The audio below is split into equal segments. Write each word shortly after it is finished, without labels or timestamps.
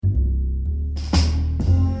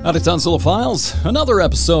Howdy, Tonzilla Files. Another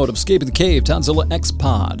episode of Escaping the Cave, Tonzilla X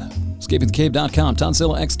Pod. EscapingTheCave.com,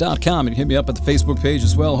 TonzillaX.com. You can hit me up at the Facebook page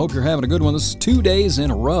as well. Hope you're having a good one. This is 2 days in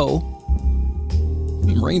a row.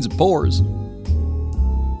 It rains and pours.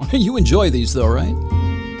 You enjoy these though, right?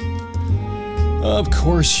 Of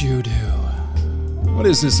course you do. What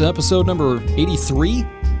is this, episode number 83?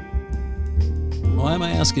 Why am I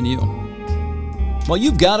asking you? Well,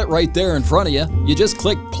 you've got it right there in front of you. You just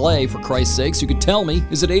click play, for Christ's sakes. You could tell me,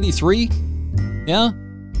 is it 83? Yeah?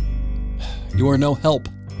 You are no help.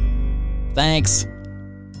 Thanks.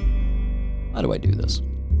 How do I do this?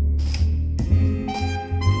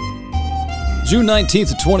 June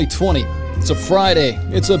 19th of 2020. It's a Friday.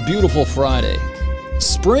 It's a beautiful Friday.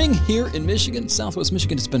 Spring here in Michigan, Southwest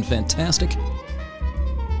Michigan, it's been fantastic.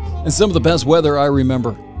 And some of the best weather I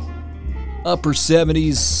remember. Upper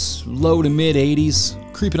 70s, low to mid 80s,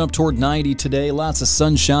 creeping up toward 90 today. Lots of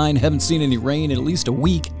sunshine. Haven't seen any rain in at least a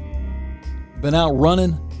week. Been out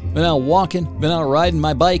running, been out walking, been out riding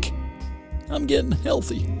my bike. I'm getting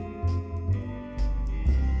healthy.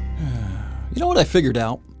 You know what I figured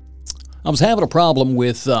out? I was having a problem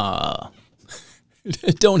with, don't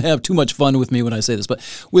have too much fun with me when I say this, but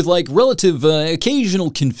with like relative occasional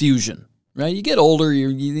confusion. Right? You get older,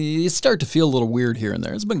 you start to feel a little weird here and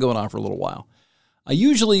there. It's been going on for a little while. I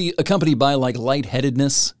usually accompanied by like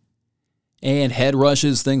lightheadedness and head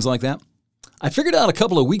rushes, things like that. I figured out a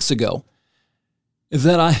couple of weeks ago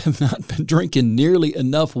that I have not been drinking nearly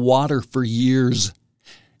enough water for years.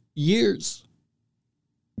 Years.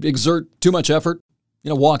 Exert too much effort,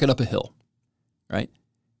 walking up a hill, right?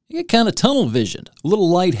 You get kind of tunnel visioned, a little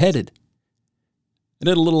lightheaded. I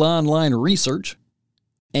did a little online research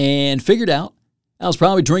and figured out I was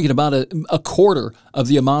probably drinking about a quarter of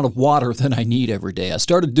the amount of water that I need every day. I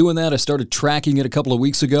started doing that. I started tracking it a couple of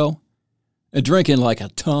weeks ago and drinking like a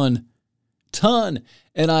ton.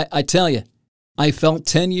 And I tell you, I felt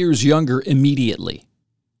 10 years younger immediately.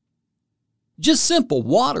 Just simple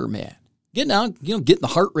water, man. Getting out, getting the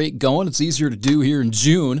heart rate going. It's easier to do here in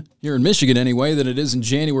June, here in Michigan anyway, than it is in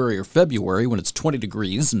January or February when it's 20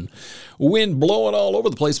 degrees and wind blowing all over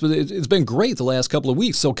the place. But it's been great the last couple of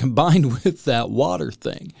weeks. So combined with that water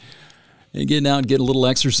thing and getting out and getting a little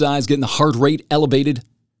exercise, getting the heart rate elevated,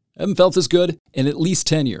 I haven't felt this good in at least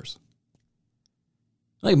 10 years.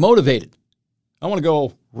 I'm motivated. I want to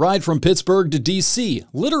go ride from Pittsburgh to D.C.,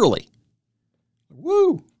 literally.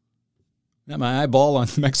 Woo! Got my eyeball on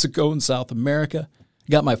Mexico and South America.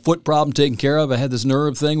 Got my foot problem taken care of. I had this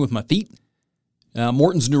nerve thing with my feet.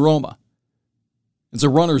 Morton's neuroma. It's a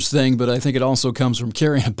runner's thing, but I think it also comes from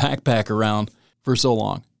carrying a backpack around for so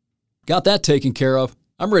long. Got that taken care of.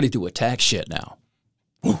 I'm ready to attack shit now.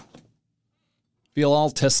 Whew. Feel all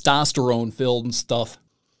testosterone filled and stuff.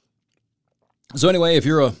 So anyway, if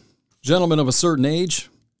you're a gentleman of a certain age,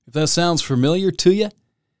 if that sounds familiar to you,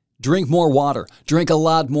 drink more water. Drink a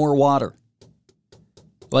lot more water.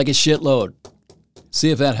 Like a shitload. See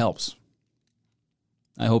if that helps.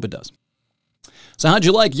 I hope it does. So how'd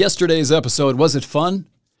you like yesterday's episode? Was it fun?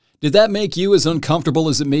 Did that make you as uncomfortable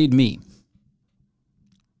as it made me?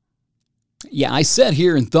 Yeah, I sat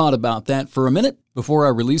here and thought about that for a minute before I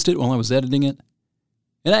released it while I was editing it.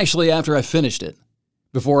 And actually after I finished it,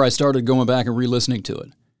 before I started going back and re-listening to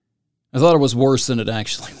it. I thought it was worse than it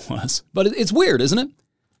actually was. But it's weird, isn't it?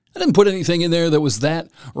 I didn't put anything in there that was that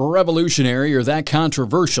revolutionary or that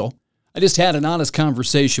controversial. I just had an honest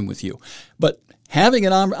conversation with you. But having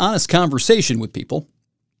an honest conversation with people,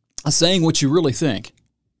 saying what you really think,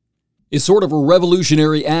 is sort of a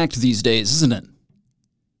revolutionary act these days, isn't it?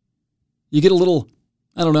 You get a little,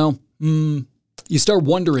 you start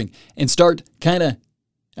wondering and start kind of,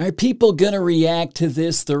 are people going to react to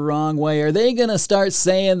this the wrong way? Are they going to start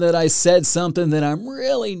saying that I said something that I'm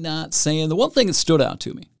really not saying? The one thing that stood out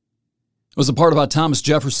to me was the part about Thomas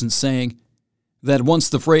Jefferson saying that once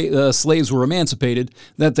the slaves were emancipated,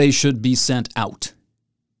 that they should be sent out.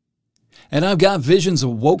 And I've got visions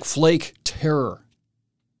of woke flake terror.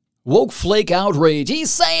 Woke flake outrage. He's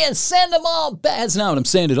saying send them all back. That's not what I'm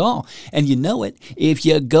saying at all. And you know it. If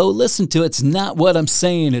you go listen to it, it's not what I'm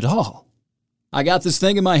saying at all. I got this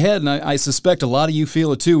thing in my head, and I suspect a lot of you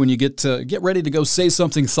feel it too when you get ready to go say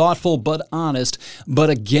something thoughtful but honest, but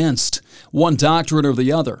against one doctrine or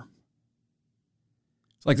the other.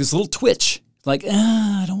 It's like this little twitch. It's like,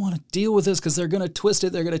 I don't want to deal with this because they're going to twist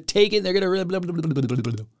it, they're going to take it, they're going to blah, blah, blah, blah,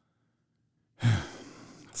 blah, blah.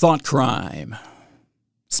 Thought crime.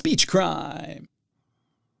 Speech crime.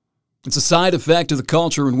 It's a side effect of the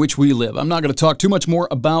culture in which we live. I'm not going to talk too much more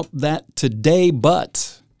about that today,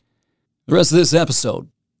 but the rest of this episode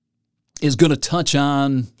is going to touch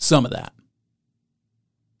on some of that.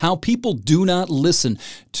 How people do not listen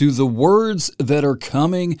to the words that are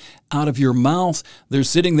coming out of your mouth. They're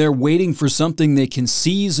sitting there waiting for something they can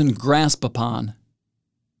seize and grasp upon.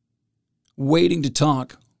 Waiting to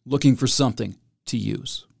talk, looking for something to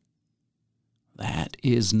use. That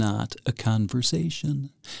is not a conversation.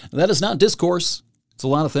 That is not discourse. It's a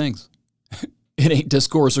lot of things. It ain't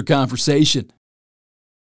discourse or conversation.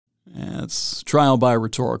 It's trial by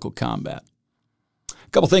rhetorical combat. A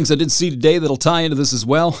couple things I did see today that'll tie into this as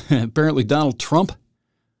well. Apparently Donald Trump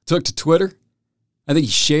took to Twitter. I think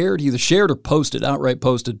he either shared or posted, outright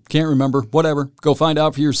posted. Can't remember. Whatever. Go find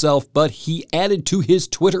out for yourself. But he added to his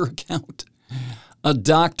Twitter account a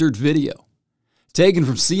doctored video taken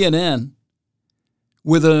from CNN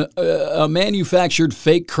with a manufactured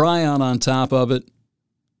fake cryon on top of it,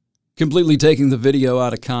 completely taking the video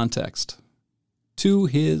out of context to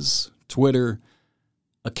his Twitter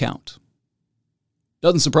account.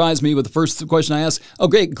 Doesn't surprise me with the first question I ask. Oh,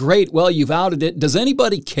 great. Well, you've outed it. Does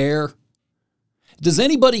anybody care? Does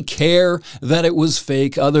anybody care that it was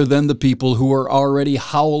fake other than the people who are already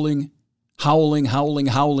howling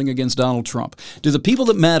against Donald Trump? Do the people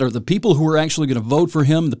that matter, the people who are actually going to vote for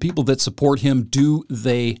him, the people that support him, do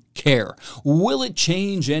they care? Will it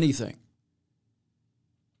change anything?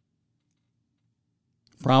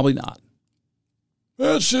 Probably not.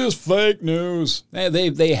 That's just fake news.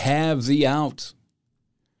 They have the out.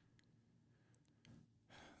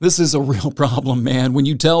 This is a real problem, man. When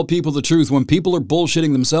you tell people the truth, when people are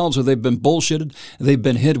bullshitting themselves or they've been bullshitted, they've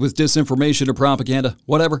been hit with disinformation or propaganda,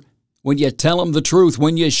 whatever. When you tell them the truth,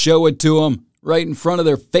 when you show it to them right in front of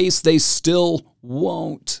their face, they still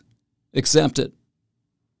won't accept it.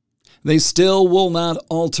 They still will not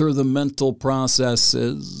alter the mental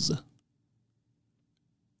processes.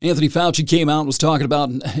 Anthony Fauci came out and was talking about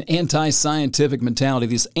an anti-scientific mentality,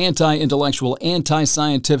 this anti-intellectual,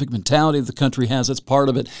 anti-scientific mentality the country has. That's part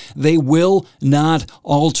of it. They will not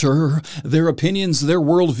alter their opinions, their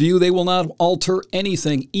worldview. They will not alter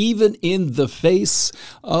anything, even in the face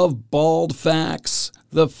of bald facts.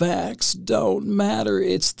 The facts don't matter.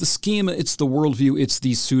 It's the schema, it's the worldview, it's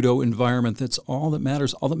the pseudo-environment. That's all that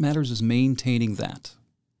matters. All that matters is maintaining that.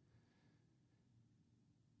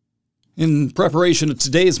 In preparation of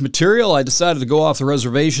today's material, I decided to go off the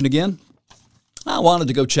reservation again. I wanted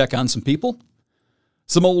to go check on some people,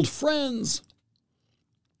 some old friends,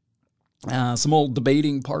 some old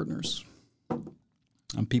debating partners,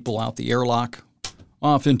 and people out the airlock,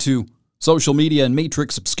 off into social media and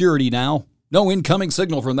matrix obscurity now. No incoming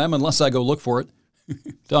signal from them unless I go look for it.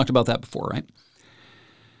 Talked about that before, right?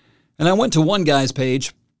 And I went to one guy's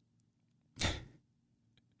page.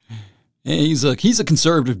 He's a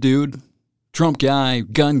conservative dude, Trump guy,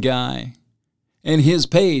 gun guy. And his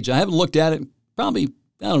page, I haven't looked at it, probably,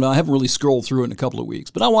 I don't know, I haven't really scrolled through it in a couple of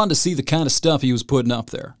weeks, but I wanted to see the kind of stuff he was putting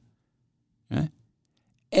up there. Okay?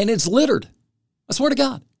 And it's littered. I swear to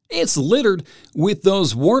God. It's littered with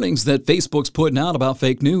those warnings that Facebook's putting out about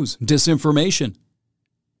fake news, disinformation,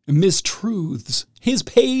 mistruths. His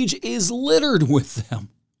page is littered with them.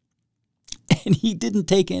 And he didn't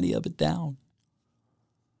take any of it down.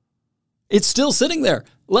 It's still sitting there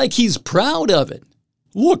like he's proud of it.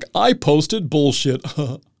 Look, I posted bullshit.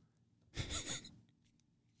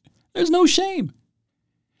 There's no shame.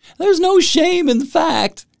 There's no shame in the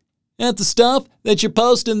fact that the stuff that you're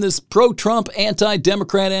posting, this pro-Trump,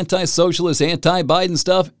 anti-Democrat, anti-socialist, anti-Biden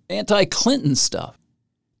stuff, anti-Clinton stuff,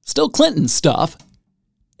 still Clinton stuff,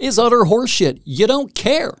 is utter horseshit. You don't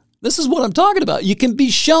care. This is what I'm talking about. You can be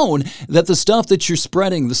shown that the stuff that you're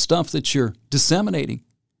spreading, the stuff that you're disseminating,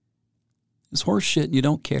 is horseshit and you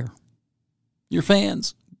don't care. Your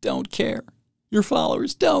fans don't care. Your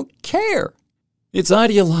followers don't care. It's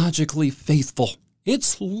ideologically faithful.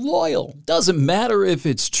 It's loyal. Doesn't matter if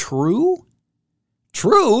it's true.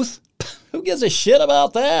 Truth? Who gives a shit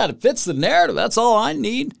about that? It fits the narrative. That's all I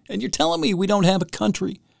need. And you're telling me we don't have a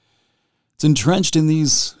country. It's entrenched in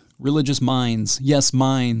these religious minds. Yes,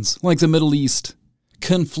 minds. Like the Middle East.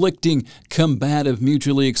 Conflicting, combative,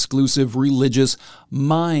 mutually exclusive religious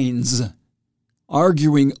minds.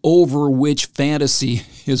 Arguing over which fantasy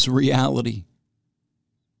is reality.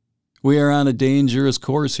 We are on a dangerous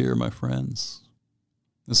course here, my friends.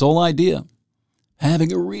 This whole idea,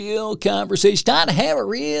 having a real conversation, not to have a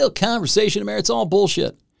real conversation, it's all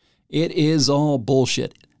bullshit. It is all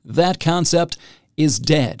bullshit. That concept is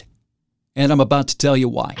dead. And I'm about to tell you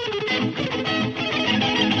why.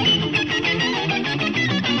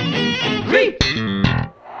 Great!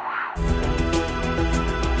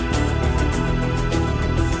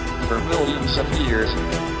 For millions of years,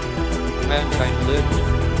 mankind lived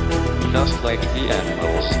just like the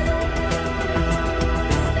animals.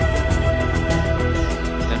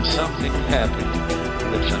 And something happened,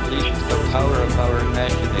 which unleashed the power of our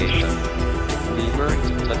imagination. We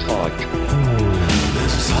learned to talk.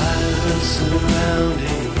 There's silence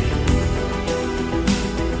surrounding me.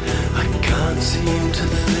 I can't seem to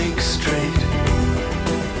think straight.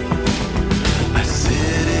 I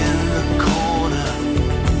sit in the corner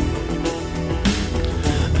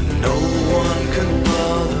and no one can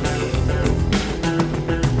bother me.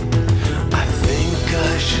 I think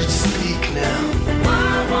I should speak now.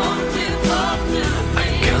 Why won't you talk to me? I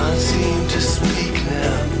can't seem to speak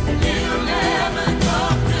now. You never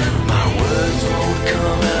talk to me. My words won't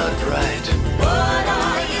come out right. What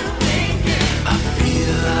are you thinking? I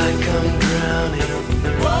feel like I'm drowning.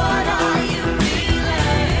 What are you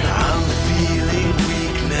feeling? I'm feeling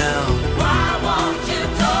weak now. Why won't you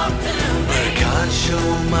talk to I me? can't show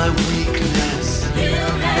my weakness. You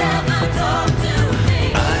never talk to me.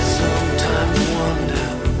 I sometimes wonder,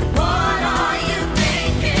 What are you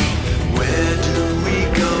thinking? where do we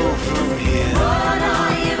go from here? What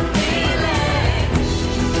are you feeling?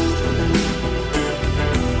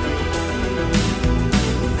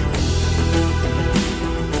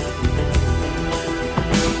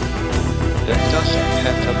 It doesn't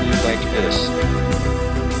have to be like this.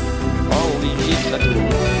 All we need to do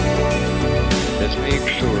is make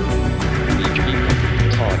sure we keep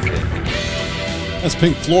talking. That's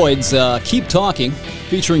Pink Floyd's Keep Talking,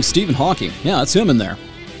 featuring Stephen Hawking. Yeah, that's him in there.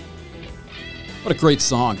 What a great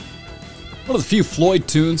song. One of the few Floyd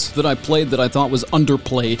tunes that I played that I thought was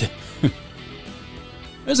underplayed.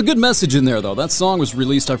 There's a good message in there, though. That song was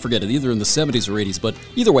released, I forget it, either in the 70s or 80s, but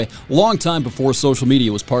either way, long time before social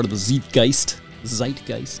media was part of the Zeitgeist.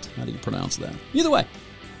 Zeitgeist? How do you pronounce that? Either way.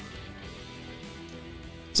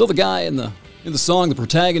 So the guy in the song, the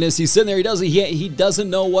protagonist, he's sitting there, he doesn't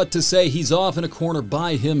know what to say. He's off in a corner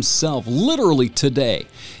by himself. Literally today,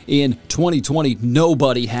 in 2020,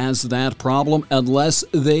 nobody has that problem unless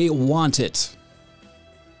they want it.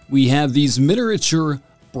 We have these miniature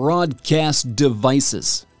broadcast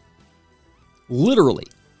devices, literally,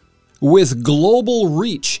 with global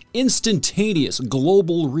reach, instantaneous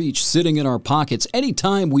global reach sitting in our pockets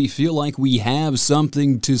anytime we feel like we have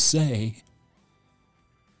something to say,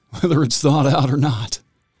 whether it's thought out or not.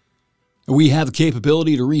 We have the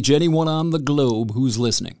capability to reach anyone on the globe who's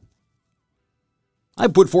listening. I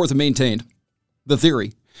put forth and maintained the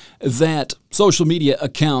theory that social media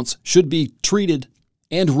accounts should be treated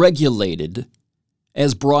and regulated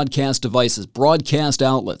as broadcast devices, broadcast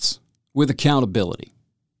outlets with accountability.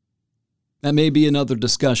 That may be another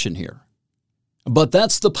discussion here. But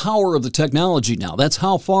that's the power of the technology now. That's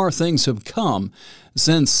how far things have come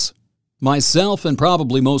since myself and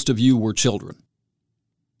probably most of you were children.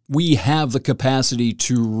 We have the capacity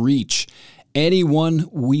to reach anyone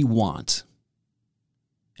we want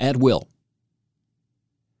at will.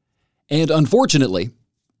 And unfortunately,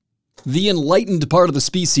 the enlightened part of the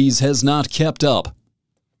species has not kept up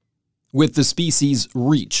with the species'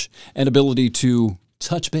 reach and ability to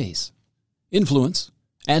touch base, influence,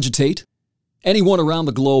 agitate anyone around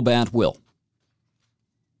the globe at will.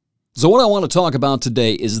 So what I want to talk about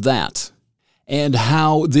today is that, and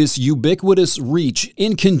how this ubiquitous reach,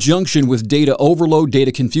 in conjunction with data overload,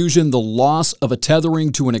 data confusion, the loss of a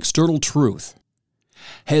tethering to an external truth,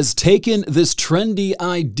 has taken this trendy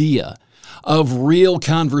idea of real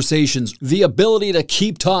conversations, the ability to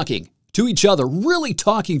keep talking to each other, really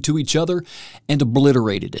talking to each other, and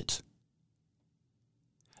obliterated it.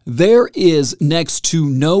 There is next to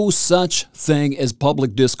no such thing as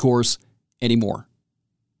public discourse anymore.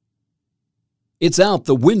 It's out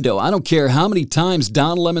the window. I don't care how many times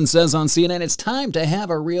Don Lemon says on CNN, it's time to have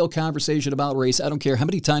a real conversation about race. I don't care how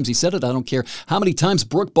many times he said it. I don't care how many times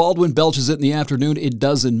Brooke Baldwin belches it in the afternoon. It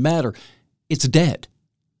doesn't matter. It's dead.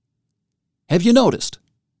 Have you noticed?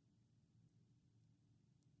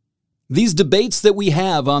 These debates that we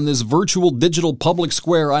have on this virtual digital public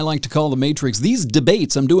square I like to call the Matrix, these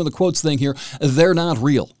debates, I'm doing the quotes thing here, they're not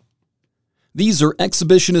real. These are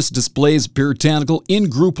exhibitionist displays of puritanical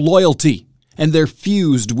in-group loyalty, and they're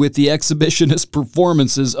fused with the exhibitionist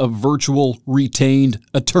performances of virtual retained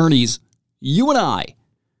attorneys, you and I,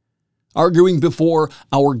 arguing before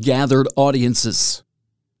our gathered audiences.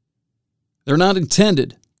 They're not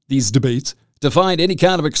intended, these debates, to find any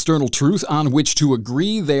kind of external truth on which to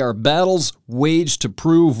agree. They are battles waged to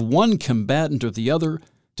prove one combatant or the other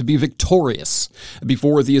to be victorious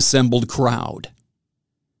before the assembled crowd.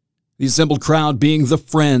 The assembled crowd being the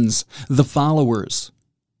friends, the followers.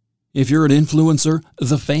 If you're an influencer,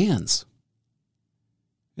 the fans.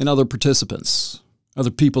 And other participants,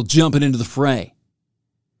 other people jumping into the fray.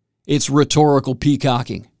 It's rhetorical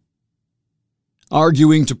peacocking.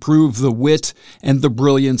 arguing to prove the wit and the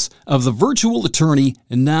brilliance of the virtual attorney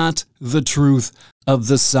and not the truth of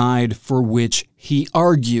the side for which he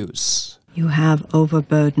argues. You have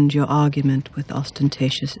overburdened your argument with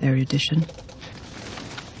ostentatious erudition.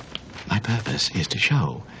 My purpose is to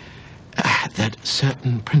show that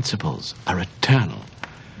certain principles are eternal.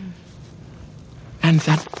 And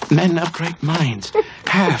that men of great minds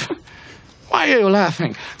have, why are you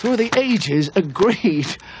laughing, through the ages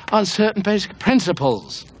agreed on certain basic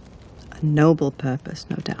principles. A noble purpose,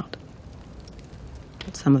 no doubt.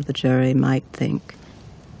 But some of the jury might think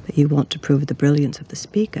that you want to prove the brilliance of the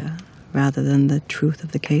speaker rather than the truth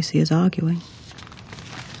of the case he is arguing.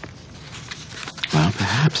 Well,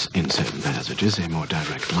 perhaps in certain passages a more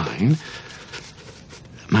direct line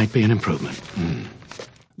might be an improvement.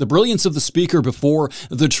 The brilliance of the speaker before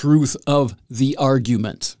the truth of the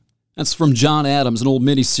argument. That's from John Adams, an old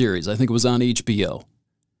miniseries. I think it was on HBO.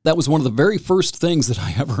 That was one of the very first things that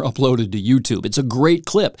I ever uploaded to YouTube. It's a great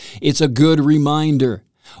clip. It's a good reminder.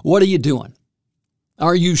 What are you doing?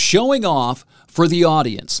 Are you showing off for the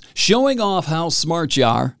audience? Showing off how smart you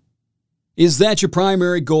are? Is that your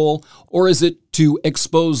primary goal, or is it to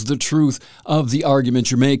expose the truth of the argument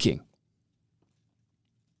you're making?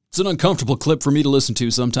 It's an uncomfortable clip for me to listen to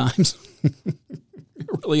sometimes.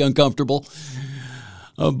 Really uncomfortable.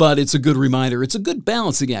 But it's a good reminder. It's a good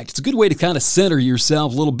balancing act. It's a good way to kind of center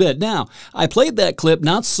yourself a little bit. Now, I played that clip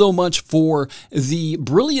not so much for the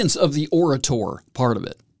brilliance of the orator part of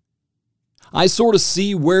it. I sort of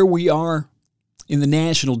see where we are in the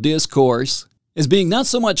national discourse as being not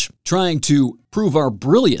so much trying to prove our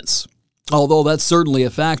brilliance, although that's certainly a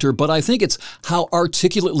factor, but I think it's how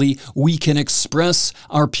articulately we can express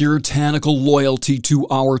our puritanical loyalty to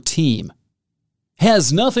our team.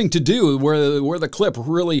 Has nothing to do where the clip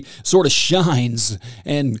really sort of shines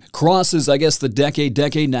and crosses, I guess, the decade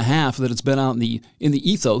and a half that it's been out in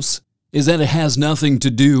the ethos, is that it has nothing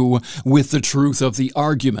to do with the truth of the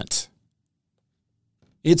argument.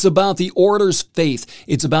 It's about the orator's faith.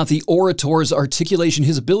 It's about the orator's articulation,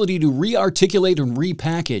 his ability to re-articulate and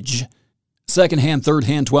repackage second-hand,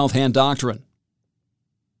 third-hand, 12th-hand doctrine.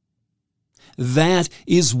 That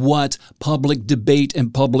is what public debate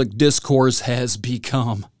and public discourse has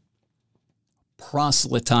become.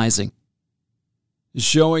 Proselytizing.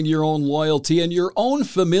 Showing your own loyalty and your own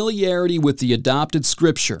familiarity with the adopted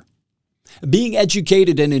scripture. Being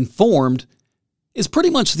educated and informed is pretty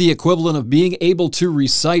much the equivalent of being able to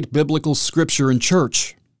recite biblical scripture in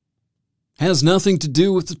church. Has nothing to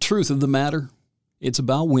do with the truth of the matter. It's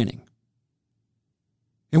about winning.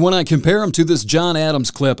 And when I compare them to this John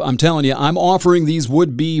Adams clip, I'm telling you, I'm offering these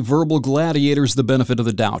would-be verbal gladiators the benefit of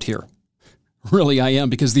the doubt here. Really, I am,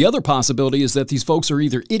 because the other possibility is that these folks are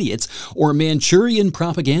either idiots or Manchurian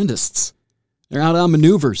propagandists. They're out on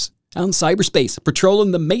maneuvers, out in cyberspace,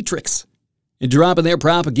 patrolling the matrix, and dropping their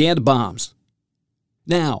propaganda bombs.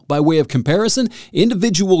 Now, by way of comparison,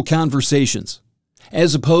 individual conversations,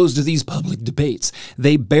 as opposed to these public debates,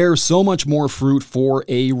 they bear so much more fruit for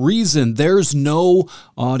a reason. There's no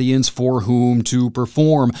audience for whom to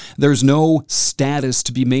perform. There's no status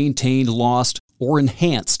to be maintained, lost, or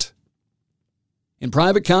enhanced. In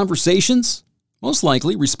private conversations, most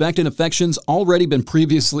likely respect and affection's already been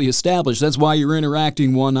previously established. That's why you're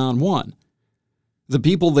interacting one-on-one. The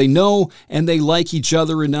people they know and they like each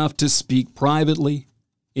other enough to speak privately,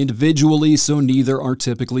 individually, so neither are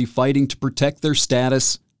typically fighting to protect their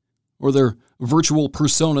status or their virtual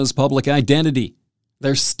persona's public identity,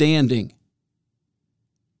 their standing.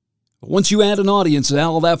 But once you add an audience,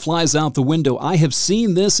 all that flies out the window. I have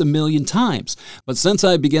seen this a million times, but since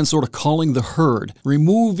I began sort of calling the herd,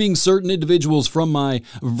 removing certain individuals from my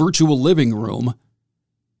virtual living room,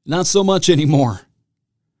 not so much anymore.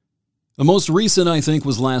 The most recent, I think,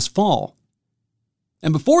 was last fall.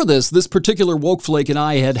 And before this particular woke flake and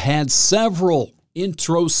I had had several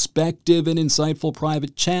introspective and insightful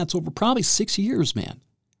private chats over probably 6 years, man.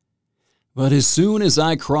 But as soon as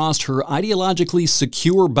I crossed her ideologically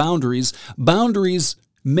secure boundaries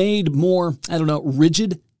made more,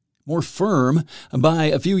 rigid, more firm by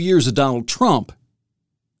a few years of Donald Trump.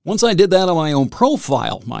 Once I did that on my own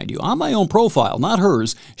profile, mind you, on my own profile, not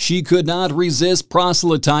hers, she could not resist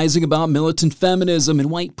proselytizing about militant feminism and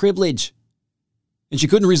white privilege. And she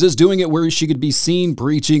couldn't resist doing it where she could be seen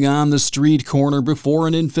preaching on the street corner before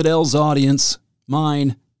an infidel's audience,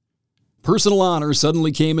 mine. Personal honor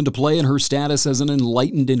suddenly came into play, and her status as an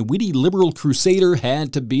enlightened and witty liberal crusader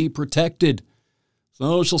had to be protected.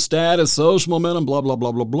 Social status, social momentum, blah, blah,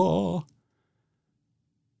 blah, blah, blah.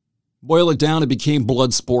 Boil it down, it became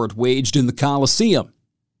blood sport waged in the Colosseum.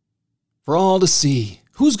 For all to see.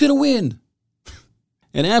 Who's going to win?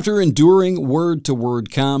 And after enduring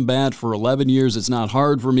word-to-word combat for 11 years, it's not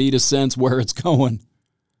hard for me to sense where it's going.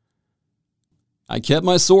 I kept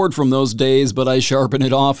my sword from those days, but I sharpen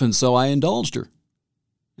it often, so I indulged her.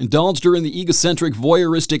 Indulged her in the egocentric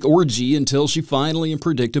voyeuristic orgy until she finally and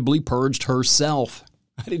predictably purged herself.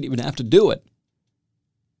 I didn't even have to do it.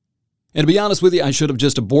 And to be honest with you, I should have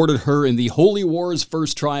just aborted her in the Holy War's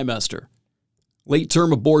first trimester.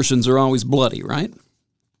 Late-term abortions are always bloody, right?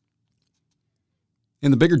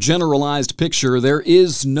 In the bigger generalized picture, there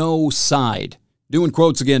is no side. Doing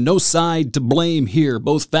quotes again, no side to blame here.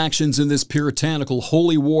 Both factions in this puritanical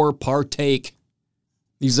holy war partake.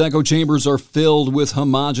 These echo chambers are filled with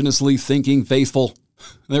homogeneously thinking faithful.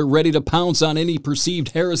 They're ready to pounce on any perceived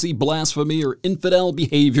heresy, blasphemy, or infidel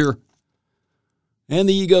behavior. And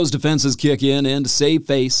the ego's defenses kick in, and to save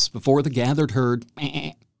face before the gathered herd,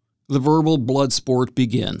 the verbal blood sport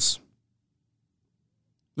begins.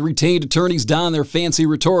 The retained attorneys don their fancy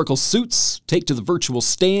rhetorical suits, take to the virtual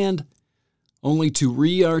stand, only to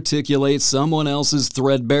re-articulate someone else's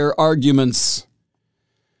threadbare arguments.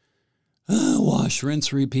 Wash,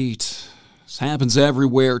 rinse, repeat. This happens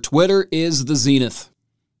everywhere. Twitter is the zenith.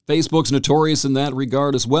 Facebook's notorious in that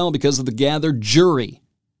regard as well because of the gathered jury.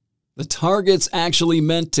 The targets actually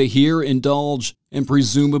meant to hear, indulge, and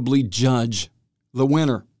presumably judge the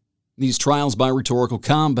winner. These trials by rhetorical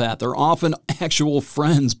combat, they're often actual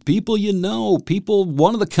friends, people you know, people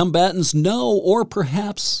one of the combatants know, or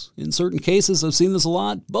perhaps, in certain cases, I've seen this a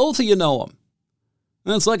lot, both of you know them.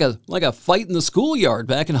 And it's like a fight in the schoolyard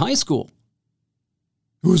back in high school.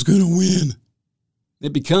 Who's going to win?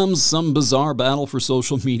 It becomes some bizarre battle for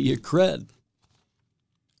social media cred.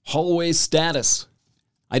 Hallway status.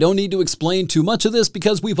 I don't need to explain too much of this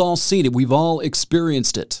because we've all seen it, we've all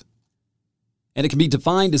experienced it. And it can be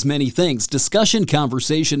defined as many things. Discussion,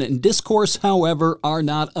 conversation, and discourse, however, are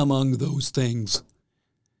not among those things.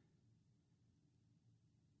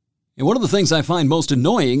 And one of the things I find most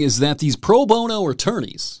annoying is that these pro bono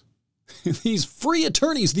attorneys, these free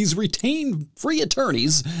attorneys, these retained free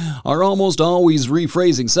attorneys, are almost always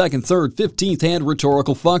rephrasing second, third, 15th hand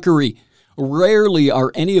rhetorical fuckery. Rarely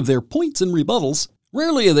are any of their points and rebuttals,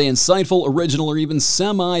 rarely are they insightful, original, or even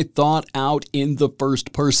semi-thought out in the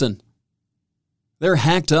first person. They're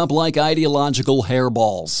hacked up like ideological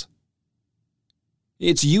hairballs.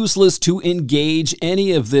 It's useless to engage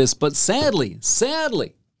any of this, but sadly,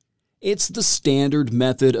 it's the standard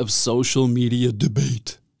method of social media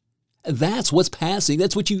debate. That's what's passing.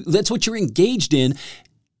 That's what you're engaged in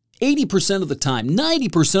 80% of the time,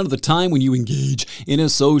 90% of the time when you engage in a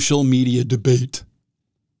social media debate.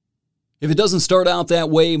 If it doesn't start out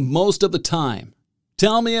that way most of the time,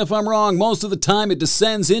 tell me if I'm wrong, most of the time it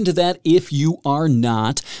descends into that if you are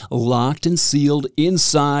not locked and sealed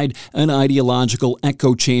inside an ideological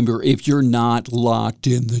echo chamber, if you're not locked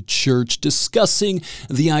in the church discussing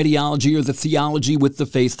the ideology or the theology with the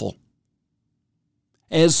faithful.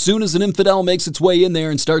 As soon as an infidel makes its way in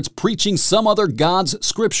there and starts preaching some other God's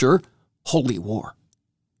scripture, holy war.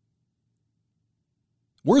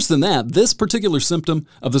 Worse than that, this particular symptom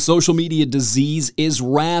of the social media disease is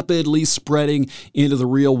rapidly spreading into the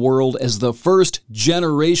real world as the first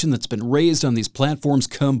generation that's been raised on these platforms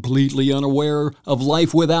completely unaware of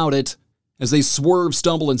life without it, as they swerve,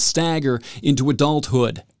 stumble, and stagger into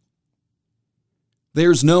adulthood.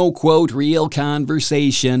 There's no, quote, real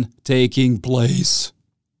conversation taking place.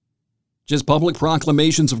 Just public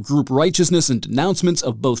proclamations of group righteousness and denouncements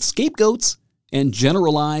of both scapegoats and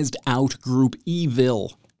generalized out-group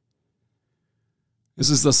evil. This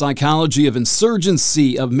is the psychology of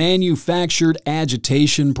insurgency, of manufactured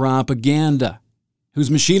agitation propaganda, whose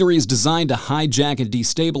machinery is designed to hijack and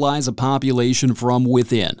destabilize a population from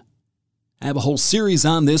within. I have a whole series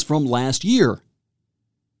on this from last year.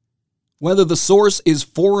 Whether the source is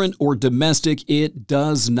foreign or domestic, it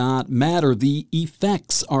does not matter. The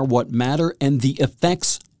effects are what matter, and the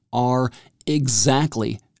effects are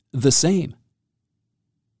exactly the same.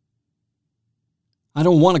 I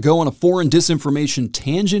don't want to go on a foreign disinformation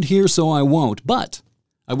tangent here, so I won't. But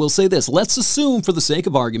I will say this. Let's assume, for the sake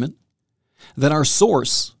of argument, that our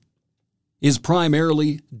source is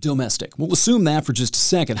primarily domestic. We'll assume that for just a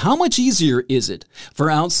second. How much easier is it for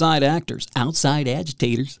outside actors, outside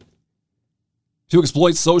agitators, to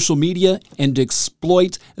exploit social media and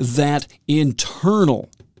exploit that internal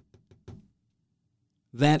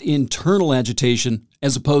agitation,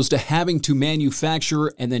 as opposed to having to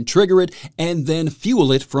manufacture and then trigger it and then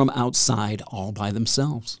fuel it from outside all by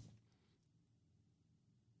themselves?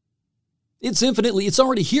 It's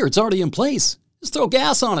already here. It's already in place. Just throw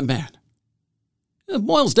gas on it, man. It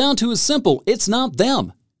boils down to is simple. It's not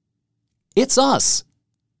them. It's us.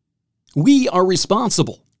 We are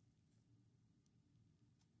responsible.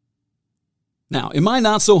 Now, in my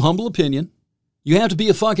not so humble opinion, you have to be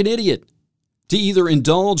a fucking idiot to either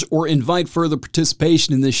indulge or invite further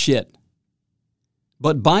participation in this shit.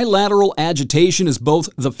 But bilateral agitation is both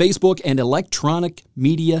the Facebook and electronic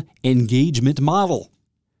media engagement model.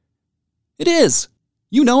 It is.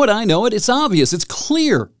 You know it, I know it. It's obvious. It's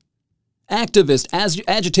clear. Activist,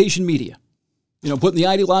 agitation media. Putting the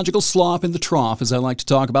ideological slop in the trough, as I like to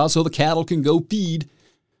talk about, so the cattle can go feed,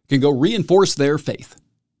 can go reinforce their faith.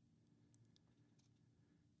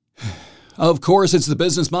 Of course, it's the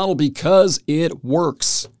business model because it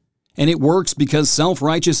works. And it works because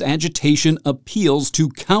self-righteous agitation appeals to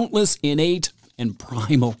countless innate and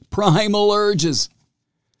primal urges.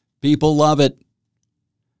 People love it.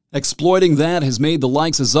 Exploiting that has made the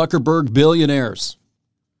likes of Zuckerberg billionaires.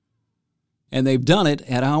 And they've done it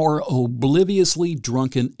at our obliviously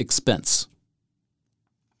drunken expense.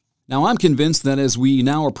 Now, I'm convinced that as we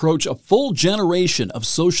now approach a full generation of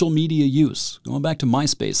social media use, going back to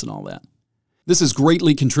MySpace and all that, this is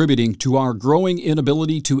greatly contributing to our growing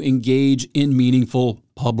inability to engage in meaningful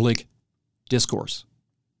public discourse.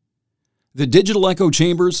 The digital echo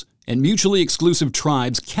chambers and mutually exclusive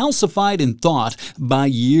tribes, calcified in thought by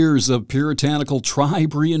years of puritanical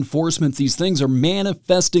tribe reinforcement, these things are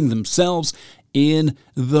manifesting themselves in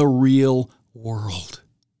the real world.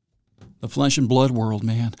 The flesh and blood world,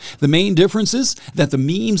 man. The main difference is that the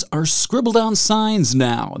memes are scribbled on signs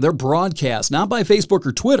now. They're broadcast, not by Facebook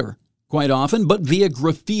or Twitter, quite often, but via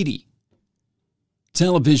graffiti.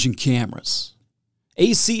 Television cameras.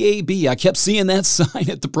 ACAB, I kept seeing that sign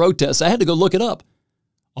at the protests. I had to go look it up.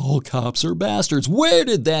 All cops are bastards. Where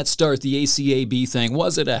did that start, the ACAB thing?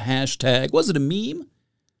 Was it a hashtag? Was it a meme?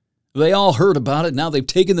 They all heard about it. Now they've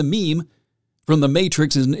taken the meme from the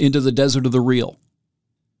Matrix into the desert of the real.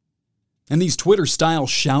 And these Twitter-style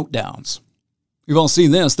shout-downs. You've all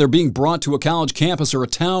seen this. They're being brought to a college campus or a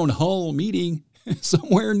town hall meeting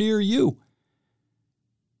somewhere near you.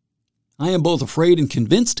 I am both afraid and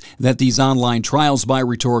convinced that these online trials by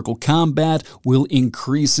rhetorical combat will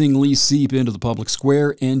increasingly seep into the public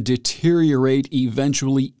square and deteriorate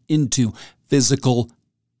eventually into physical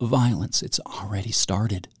violence. It's already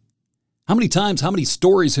started. How many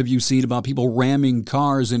stories have you seen about people ramming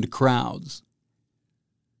cars into crowds?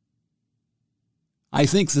 I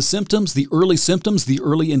think the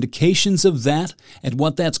early indications of that and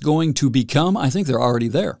what that's going to become, I think they're already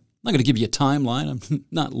there. I'm not going to give you a timeline. I'm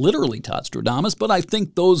not literally Nostradamus, but I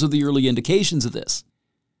think those are the early indications of this.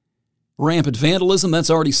 Rampant vandalism,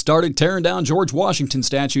 that's already started, tearing down George Washington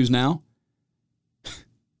statues now.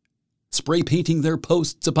 Spray painting their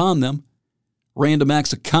posts upon them. Random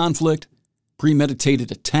acts of conflict.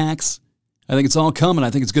 Premeditated attacks. I think it's all coming.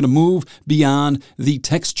 I think it's going to move beyond the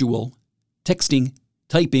textual, texting,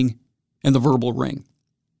 typing, and the verbal ring.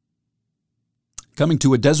 Coming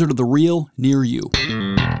to a desert of the real near you.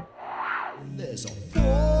 There's a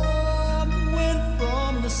warm wind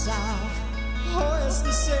from the south, hoist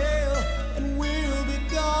the sail, and we'll be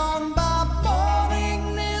gone by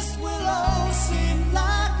morning. This will all seem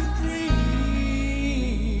like a dream.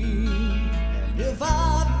 And if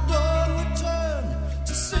I don't return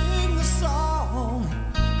to sing the song,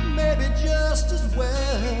 maybe just as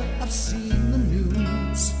well I've seen the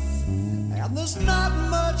news, and there's not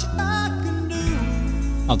much I can do.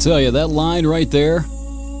 I'll tell you, that line right there,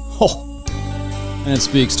 that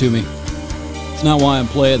speaks to me. It's not why I'm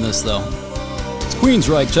playing this, though. It's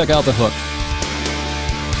Queensryche. Check out the hook.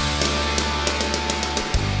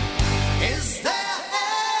 Is there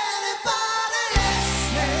anybody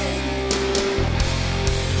listening?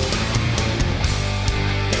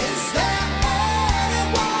 Is there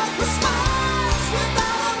anyone who smiles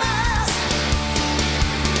without a mask?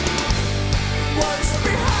 What's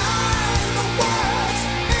behind the words,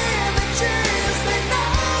 images they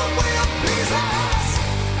know will please us?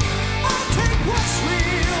 I'll take what's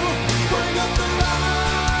real, bring up the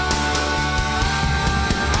line.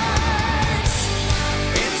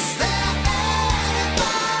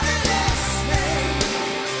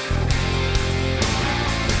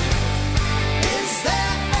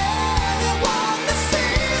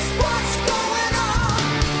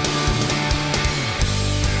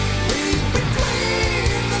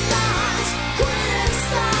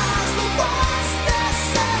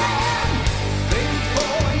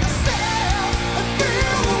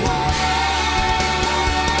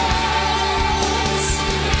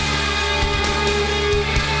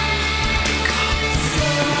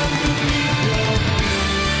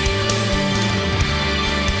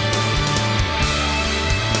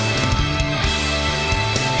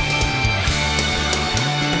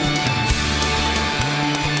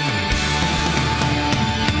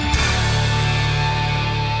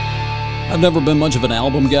 never been much of an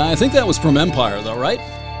album guy. I think that was from Empire, though, right?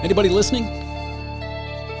 Anybody listening?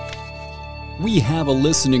 We have a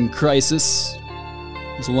listening crisis.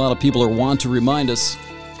 As a lot of people are wont to remind us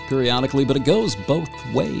periodically, but it goes both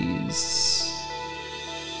ways.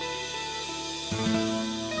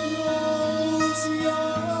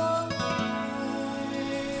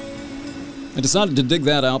 I decided to dig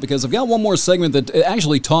that out because I've got one more segment that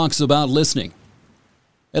actually talks about listening.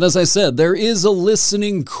 And as I said, there is a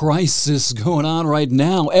listening crisis going on right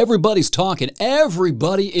now. Everybody's talking.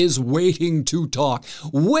 Everybody is waiting to talk,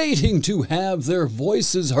 waiting to have their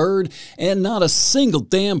voices heard, and not a single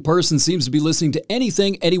damn person seems to be listening to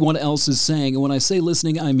anything anyone else is saying. And when I say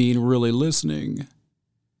listening, I mean really listening.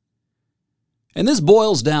 And this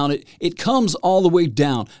boils down, it comes all the way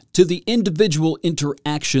down to the individual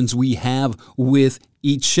interactions we have with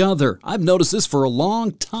each other. I've noticed this for a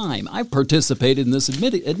long time. I've participated in this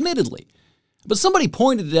admittedly. But somebody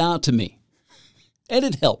pointed it out to me, and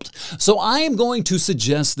it helped. So I am going to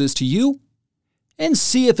suggest this to you and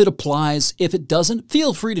see if it applies. If it doesn't,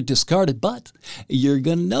 feel free to discard it, but you're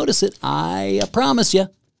going to notice it. I promise you.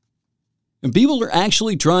 And people are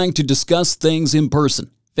actually trying to discuss things in person,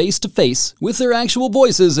 face to face, with their actual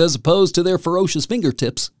voices as opposed to their ferocious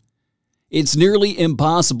fingertips. It's nearly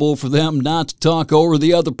impossible for them not to talk over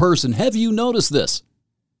the other person. Have you noticed this?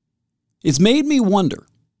 It's made me wonder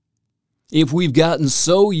if we've gotten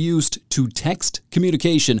so used to text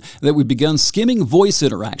communication that we've begun skimming voice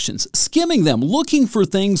interactions, skimming them, looking for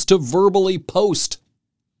things to verbally post.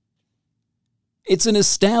 It's an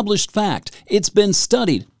established fact. It's been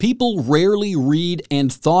studied. People rarely read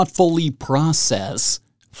and thoughtfully process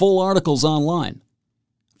full articles online.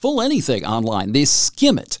 Full anything online. They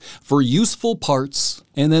skim it for useful parts,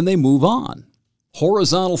 and then they move on.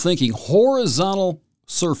 Horizontal thinking, horizontal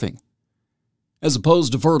surfing, as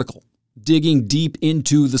opposed to vertical, digging deep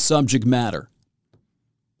into the subject matter.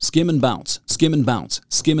 Skim and bounce, skim and bounce,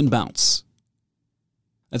 skim and bounce.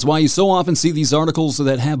 That's why you so often see these articles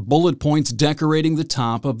that have bullet points decorating the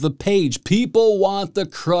top of the page. People want the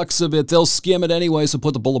crux of it. They'll skim it anyway, so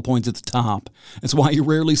put the bullet points at the top. That's why you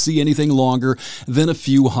rarely see anything longer than a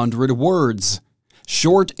few hundred words.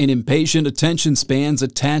 Short and impatient attention spans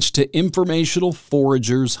attached to informational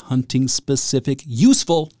foragers hunting specific,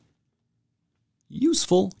 useful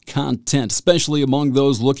content, especially among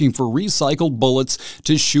those looking for recycled bullets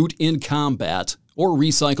to shoot in combat, or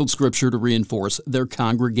recycled scripture to reinforce their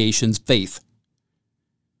congregation's faith.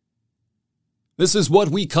 This is what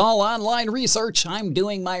we call online research. I'm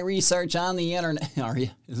doing my research on the internet. Are you?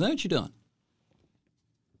 Is that what you're doing?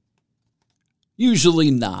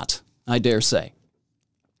 Usually not, I dare say.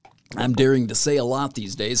 I'm daring to say a lot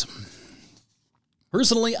these days.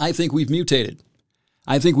 Personally, I think we've mutated.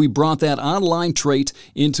 I think we brought that online trait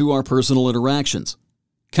into our personal interactions.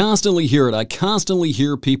 Constantly hear it. I constantly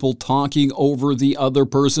hear people talking over the other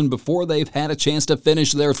person before they've had a chance to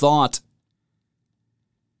finish their thought.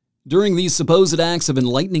 During these supposed acts of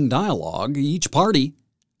enlightening dialogue, each party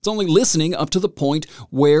is only listening up to the point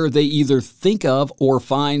where they either think of or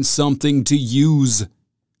find something to use,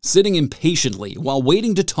 sitting impatiently while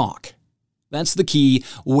waiting to talk. That's the key,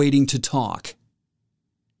 waiting to talk.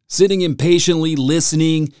 Sitting impatiently,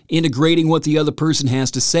 listening, integrating what the other person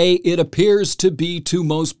has to say, it appears to be to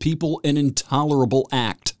most people an intolerable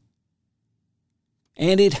act.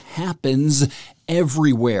 And it happens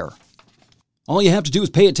everywhere. All you have to do is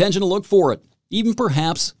pay attention and look for it, even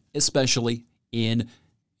perhaps, especially in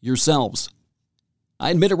yourselves. I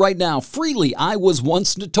admit it right now, freely, I was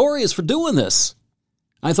once notorious for doing this.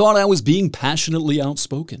 I thought I was being passionately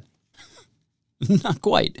outspoken. Not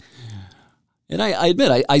quite. And I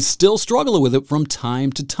admit, I still struggle with it from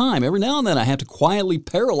time to time. Every now and then I have to quietly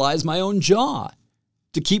paralyze my own jaw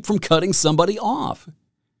to keep from cutting somebody off.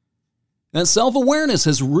 That self-awareness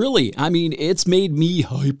has really, it's made me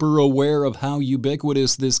hyper-aware of how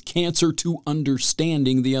ubiquitous this cancer to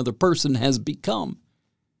understanding the other person has become.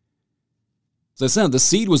 As I said, the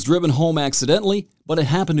seed was driven home accidentally, but it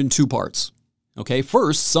happened in two parts. Okay,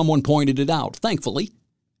 first, someone pointed it out, thankfully,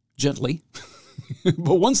 gently.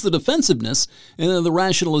 But once the defensiveness and then the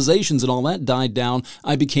rationalizations and all that died down,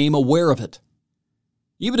 I became aware of it.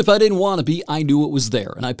 Even if I didn't want to be, I knew it was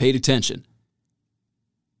there, and I paid attention.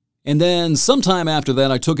 And then sometime after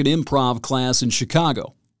that, I took an improv class in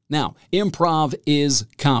Chicago. Now, improv is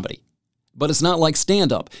comedy, but it's not like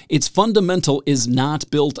stand-up. Its fundamental is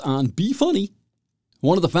not built on be funny.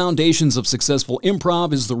 One of the foundations of successful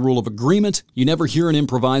improv is the rule of agreement. You never hear an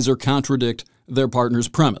improviser contradict their partner's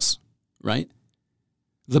premise, right?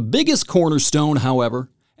 The biggest cornerstone, however,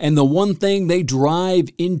 and the one thing they drive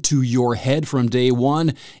into your head from day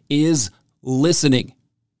one is listening.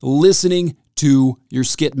 listening to your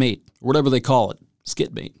skitmate, or whatever they call it,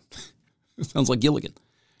 skitmate. Sounds like Gilligan.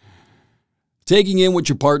 Taking in what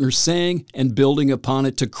your partner's saying and building upon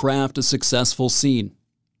it to craft a successful scene.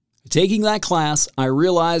 Taking that class, I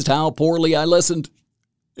realized how poorly I listened.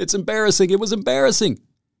 It's embarrassing. It was embarrassing.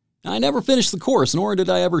 I never finished the course, nor did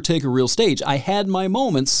I ever take a real stage. I had my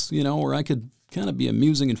moments, where I could kind of be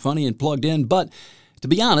amusing and funny and plugged in, but to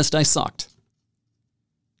be honest, I sucked.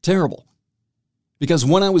 Terrible. Because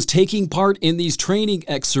when I was taking part in these training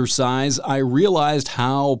exercises, I realized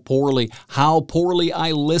how poorly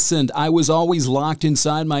I listened. I was always locked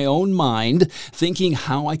inside my own mind, thinking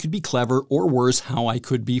how I could be clever, or worse, how I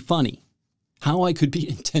could be funny. How I could be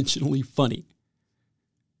intentionally funny.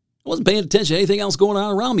 I wasn't paying attention to anything else going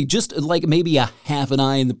on around me, just like maybe a half an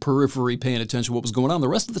eye in the periphery paying attention to what was going on. The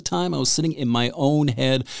rest of the time, I was sitting in my own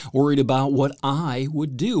head, worried about what I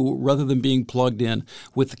would do rather than being plugged in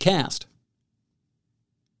with the cast.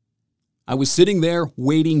 I was sitting there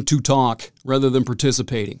waiting to talk rather than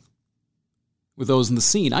participating with those in the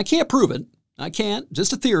scene. I can't prove it. I can't.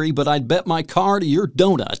 Just a theory, but I'd bet my car to your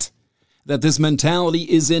donut that this mentality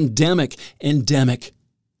is endemic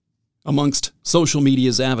amongst social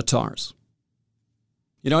media's avatars.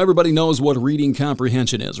 Everybody knows what reading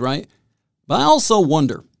comprehension is, right? But I also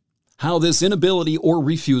wonder how this inability or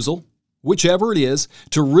refusal, whichever it is,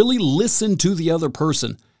 to really listen to the other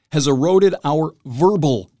person has eroded our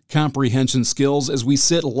verbal comprehension skills as we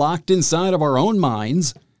sit locked inside of our own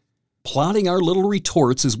minds, plotting our little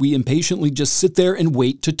retorts as we impatiently just sit there and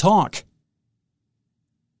wait to talk.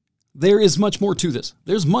 There is much more to this.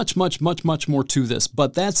 There's much more to this,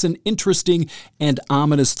 but that's an interesting and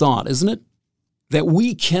ominous thought, isn't it? That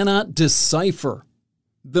we cannot decipher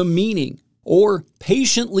the meaning or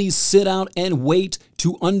patiently sit out and wait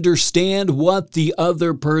to understand what the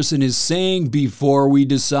other person is saying before we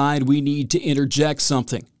decide we need to interject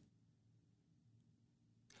something.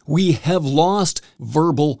 We have lost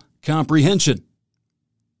verbal comprehension.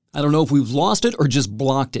 I don't know if we've lost it or just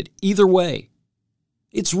blocked it. Either way,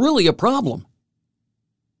 it's really a problem.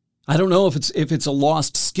 I don't know if it's a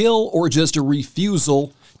lost skill or just a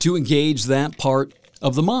refusal to engage that part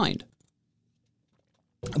of the mind.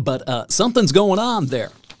 But something's going on there.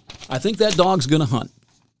 I think that dog's going to hunt.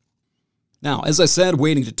 Now, as I said,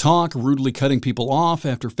 waiting to talk, rudely cutting people off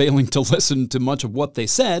after failing to listen to much of what they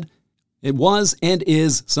said, it was and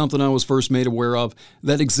is something I was first made aware of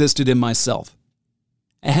that existed in myself.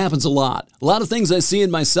 It happens a lot. A lot of things I see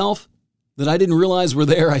in myself that I didn't realize were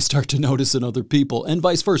there, I start to notice in other people, and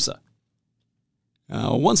vice versa.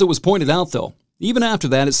 Once it was pointed out, though, even after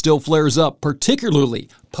that, it still flares up, particularly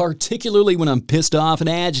when I'm pissed off and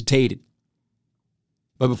agitated.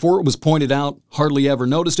 But before it was pointed out, hardly ever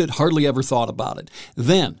noticed it, hardly ever thought about it.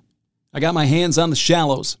 Then, I got my hands on The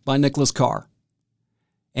Shallows by Nicholas Carr,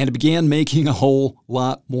 and it began making a whole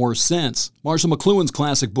lot more sense. Marshall McLuhan's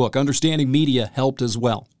classic book, Understanding Media, helped as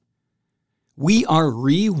well. We are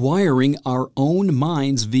rewiring our own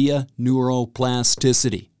minds via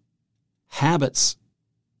neuroplasticity. Habits.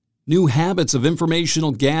 New habits of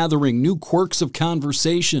informational gathering, new quirks of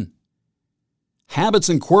conversation. Habits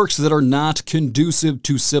and quirks that are not conducive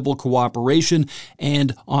to civil cooperation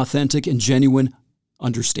and authentic and genuine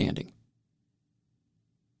understanding.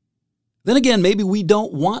 Then again, maybe we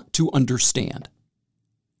don't want to understand,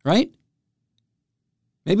 right?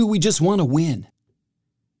 Maybe we just want to win.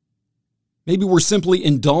 Maybe we're simply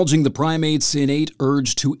indulging the primate's innate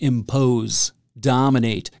urge to impose,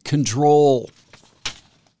 dominate, control.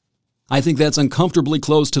 I think that's uncomfortably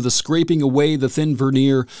close to the scraping away the thin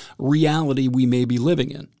veneer reality we may be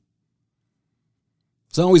living in.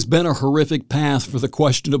 It's always been a horrific path for the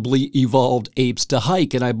questionably evolved apes to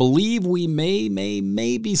hike, and I believe we may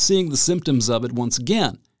be seeing the symptoms of it once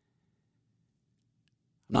again.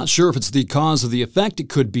 I'm not sure if it's the cause of the effect. It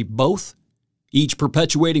could be both, each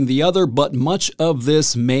perpetuating the other, but much of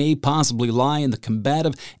this may possibly lie in the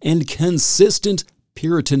combative and consistent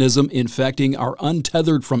Puritanism infecting our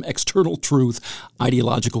untethered from external truth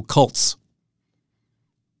ideological cults.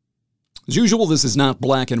 As usual, this is not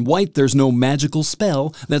black and white. There's no magical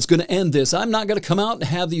spell that's going to end this. I'm not going to come out and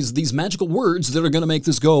have these magical words that are going to make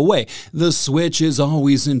this go away. The switch is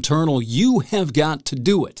always internal. You have got to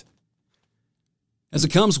do it. As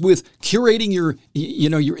it comes with curating your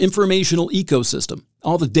informational ecosystem,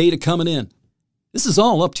 all the data coming in. This is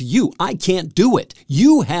all up to you. I can't do it.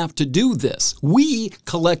 You have to do this. We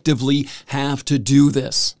collectively have to do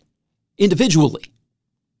this individually.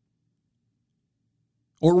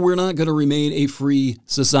 Or we're not going to remain a free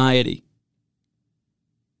society.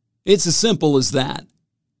 It's as simple as that.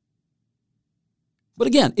 But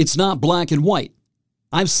again, it's not black and white.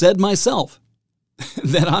 I've said myself,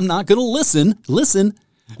 that I'm not going to listen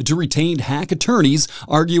to retained hack attorneys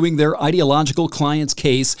arguing their ideological client's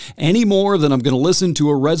case any more than I'm going to listen to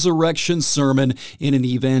a resurrection sermon in an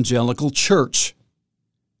evangelical church.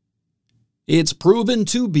 It's proven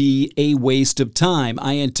to be a waste of time.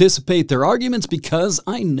 I anticipate their arguments because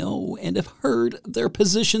I know and have heard their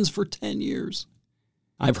positions for 10 years.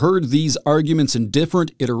 I've heard these arguments in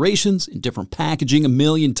different iterations, in different packaging a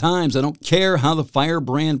million times. I don't care how the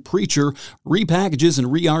firebrand preacher repackages and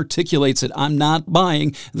rearticulates it. I'm not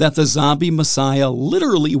buying that the zombie Messiah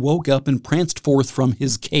literally woke up and pranced forth from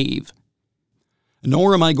his cave.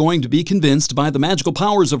 Nor am I going to be convinced by the magical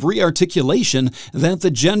powers of rearticulation that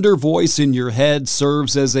the gender voice in your head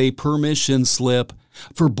serves as a permission slip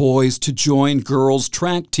for boys to join girls'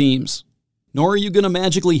 track teams. Nor are you going to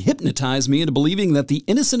magically hypnotize me into believing that the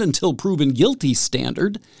innocent until proven guilty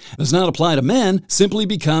standard does not apply to men simply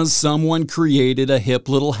because someone created a hip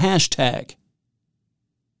little hashtag.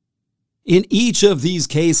 In each of these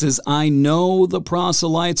cases, I know the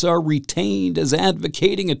proselytes are retained as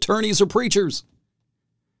advocating attorneys or preachers.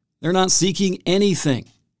 They're not seeking anything.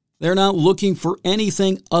 They're not looking for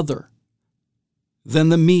anything other than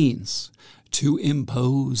the means to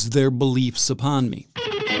impose their beliefs upon me.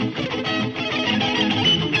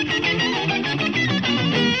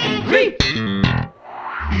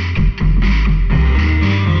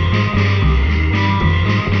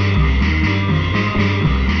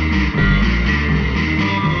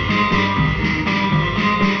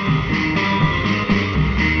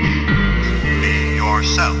 Be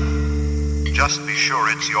yourself. Just be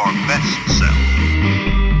sure it's your best self.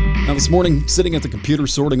 Now this morning, sitting at the computer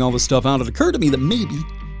sorting all this stuff out, it occurred to me that maybe,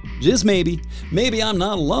 just maybe I'm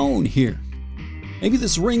not alone here. Maybe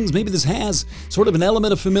this rings, maybe this has sort of an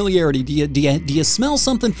element of familiarity. Do you smell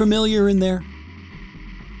something familiar in there?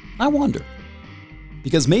 I wonder.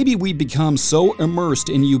 Because maybe we become so immersed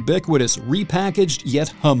in ubiquitous, repackaged yet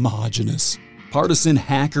homogeneous, partisan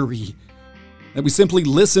hackery that we simply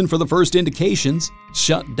listen for the first indications,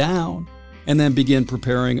 shut down, and then begin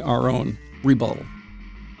preparing our own rebuttal.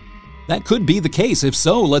 That could be the case. If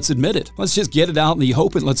so, let's admit it. Let's just get it out in the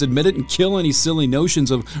open. Let's admit it and kill any silly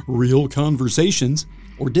notions of real conversations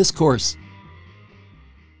or discourse.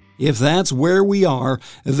 If that's where we are,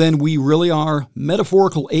 then we really are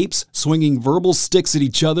metaphorical apes swinging verbal sticks at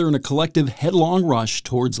each other in a collective headlong rush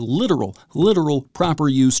towards literal proper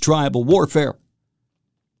use tribal warfare.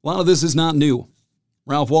 A lot of this is not new.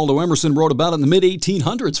 Ralph Waldo Emerson wrote about it in the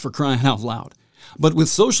mid-1800s, for crying out loud. But with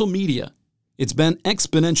social media, it's been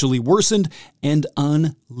exponentially worsened and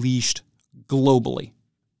unleashed globally.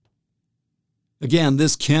 Again,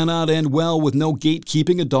 this cannot end well with no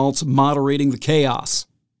gatekeeping adults moderating the chaos.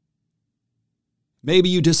 Maybe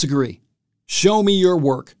you disagree. Show me your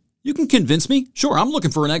work. You can convince me. Sure, I'm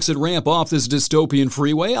looking for an exit ramp off this dystopian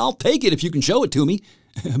freeway. I'll take it if you can show it to me.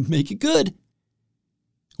 Make it good.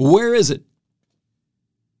 Where is it?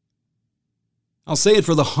 I'll say it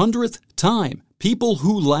for the 100th time. People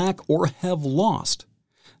who lack or have lost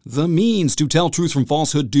the means to tell truth from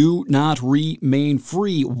falsehood do not remain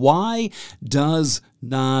free. Why does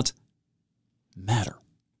not matter?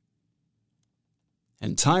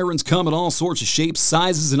 And tyrants come in all sorts of shapes,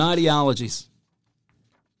 sizes, and ideologies.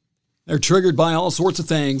 They're triggered by all sorts of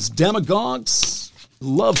things. Demagogues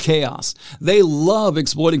love chaos. They love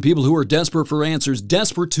exploiting people who are desperate for answers,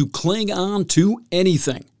 desperate to cling on to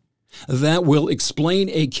anything that will explain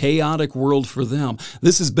a chaotic world for them.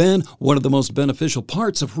 This has been one of the most beneficial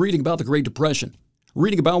parts of reading about the Great Depression,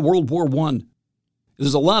 reading about World War I.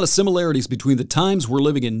 There's a lot of similarities between the times we're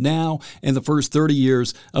living in now and the first 30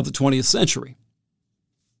 years of the 20th century.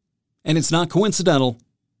 And it's not coincidental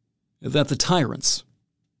that the tyrants,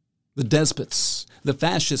 the despots, the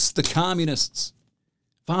fascists, the communists,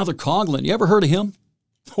 Father Coughlin, you ever heard of him?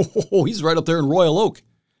 Oh, he's right up there in Royal Oak.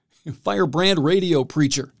 Firebrand radio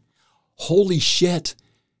preacher. Holy shit.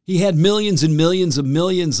 He had millions and millions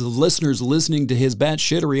of listeners listening to his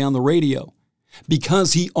batshittery on the radio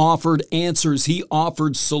because he offered answers. He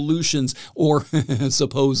offered solutions, or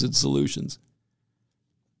supposed solutions.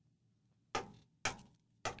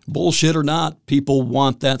 Bullshit or not, people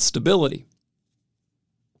want that stability.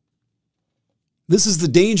 This is the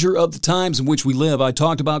danger of the times in which we live. I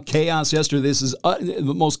talked about chaos yesterday. This is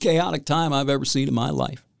the most chaotic time I've ever seen in my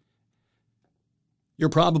life. You're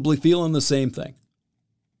probably feeling the same thing.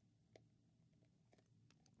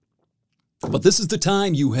 But this is the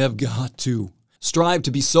time you have got to strive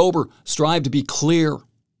to be sober, strive to be clear.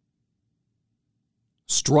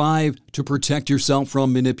 Strive to protect yourself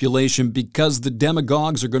from manipulation, because the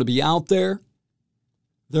demagogues are going to be out there.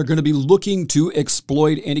 They're going to be looking to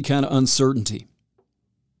exploit any kind of uncertainty.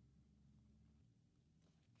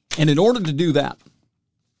 And in order to do that,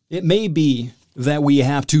 it may be that we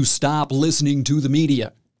have to stop listening to the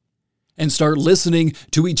media and start listening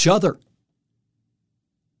to each other.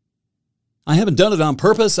 I haven't done it on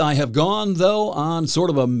purpose. I have gone, though, on sort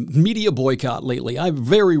of a media boycott lately. I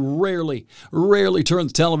very rarely turn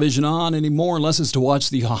the television on anymore unless it's to watch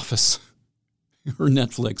The Office or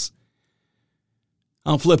Netflix.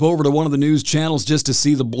 I'll flip over to one of the news channels just to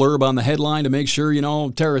see the blurb on the headline to make sure,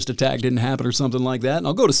 terrorist attack didn't happen or something like that. And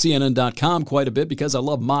I'll go to CNN.com quite a bit because I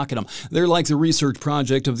love mocking them. They're like the research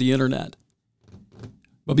project of the internet.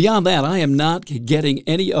 But beyond that, I am not getting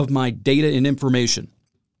any of my data and information,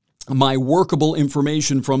 my workable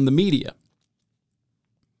information from the media.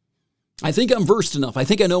 I think I'm versed enough. I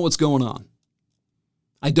think I know what's going on.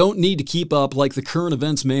 I don't need to keep up like the current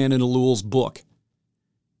events man in Elul's book.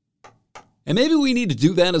 And maybe we need to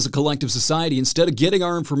do that as a collective society instead of getting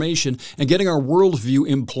our information and getting our worldview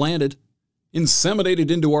implanted, inseminated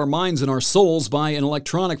into our minds and our souls by an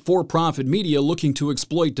electronic for-profit media looking to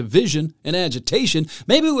exploit division and agitation.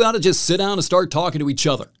 Maybe we ought to just sit down and start talking to each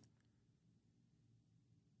other.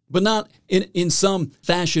 But not in some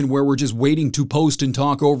fashion where we're just waiting to post and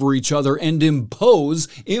talk over each other and impose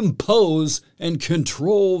and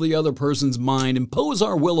control the other person's mind, impose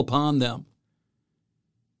our will upon them.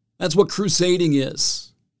 That's what crusading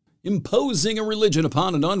is. Imposing a religion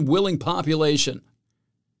upon an unwilling population.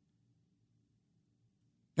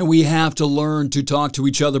 And we have to learn to talk to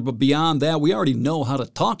each other, but beyond that, we already know how to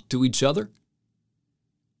talk to each other.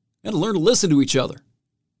 We got to learn to listen to each other.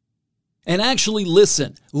 And actually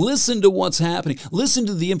listen. Listen to what's happening. Listen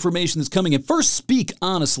to the information that's coming in. First, speak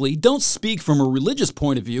honestly. Don't speak from a religious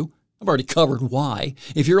point of view. I've already covered why.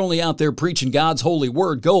 If you're only out there preaching God's holy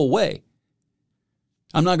word, go away.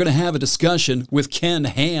 I'm not going to have a discussion with Ken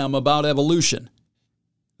Ham about evolution.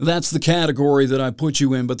 That's the category that I put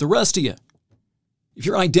you in. But the rest of you, if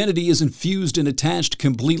your identity is infused and attached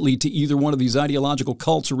completely to either one of these ideological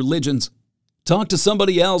cults or religions, talk to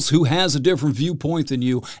somebody else who has a different viewpoint than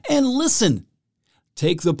you and listen.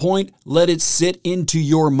 Take the point, let it sit into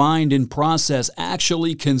your mind and process.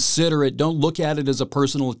 Actually consider it. Don't look at it as a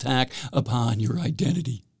personal attack upon your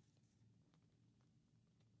identity.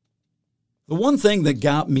 The one thing that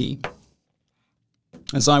got me,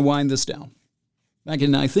 as I wind this down, back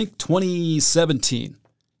in, I think, 2017,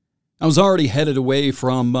 I was already headed away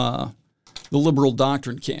from the liberal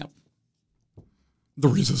doctrine camp, the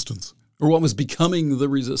resistance, or what was becoming the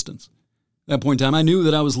resistance. At that point in time, I knew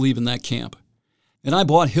that I was leaving that camp. And I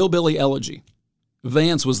bought Hillbilly Elegy.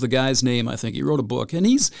 Vance was the guy's name, I think. He wrote a book. And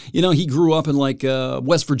he grew up in like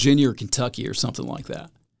West Virginia or Kentucky or something like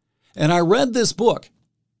that. And I read this book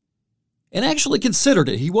and actually considered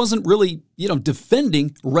it. He wasn't really,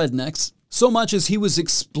 defending rednecks so much as he was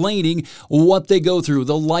explaining what they go through,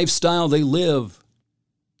 the lifestyle they live,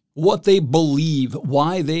 what they believe,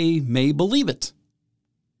 why they may believe it.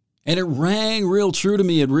 And it rang real true to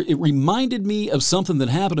me. It reminded me of something that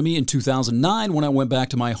happened to me in 2009 when I went back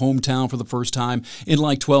to my hometown for the first time in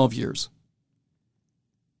like 12 years.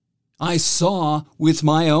 I saw with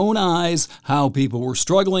my own eyes how people were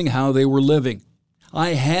struggling, how they were living. I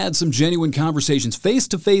had some genuine conversations,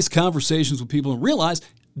 face-to-face conversations with people, and realized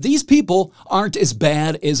these people aren't as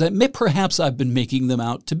bad as perhaps I've been making them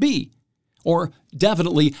out to be. Or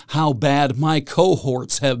definitely how bad my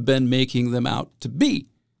cohorts have been making them out to be.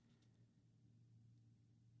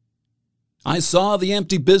 I saw the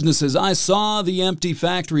empty businesses. I saw the empty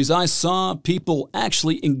factories. I saw people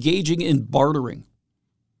actually engaging in bartering.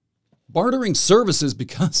 Bartering services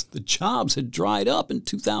because the jobs had dried up in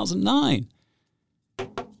 2009.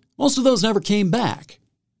 Most of those never came back.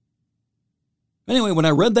 Anyway, when I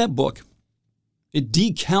read that book, it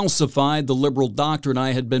decalcified the liberal doctrine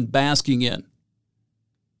I had been basking in.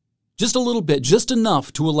 Just a little bit, just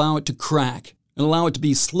enough to allow it to crack and allow it to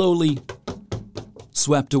be slowly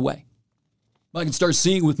swept away. I can start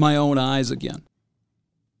seeing with my own eyes again.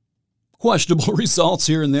 Questionable results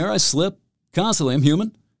here and there. I slip constantly. I'm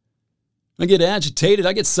human. I get agitated.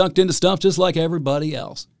 I get sucked into stuff just like everybody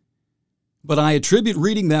else. But I attribute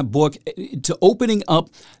reading that book to opening up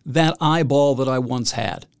that eyeball that I once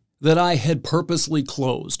had, that I had purposely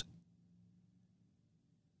closed.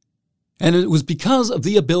 And it was because of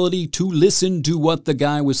the ability to listen to what the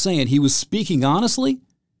guy was saying. He was speaking honestly,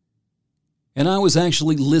 and I was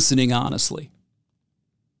actually listening honestly.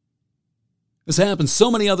 This happens so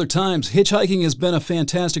many other times. Hitchhiking has been a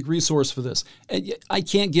fantastic resource for this. And I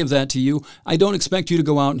can't give that to you. I don't expect you to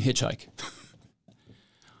go out and hitchhike.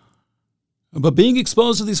 But being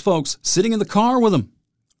exposed to these folks, sitting in the car with them,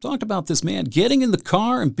 talked about this, man, getting in the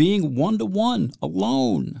car and being one-to-one,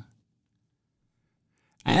 alone.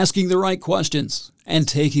 asking the right questions, and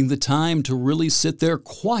taking the time to really sit there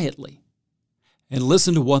quietly and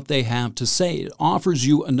listen to what they have to say. It offers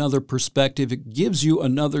you another perspective. It gives you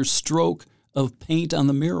another stroke of paint on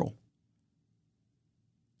the mural.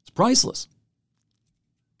 It's priceless.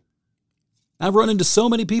 I've run into so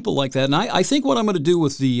many people like that, and I think what I'm going to do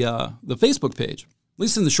with the Facebook page, at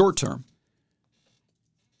least in the short term,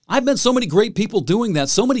 I've met so many great people doing that,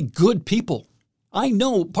 so many good people. I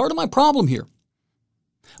know part of my problem here.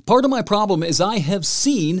 Part of my problem is I have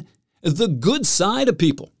seen the good side of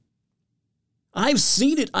people. I've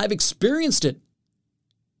seen it. I've experienced it.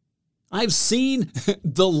 I've seen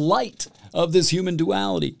the light of this human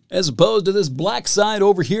duality as opposed to this black side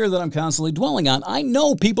over here that I'm constantly dwelling on. I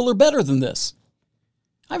know people are better than this.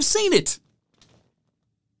 I've seen it.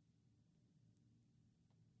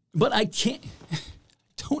 But I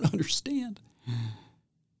don't understand.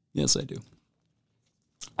 Yes, I do.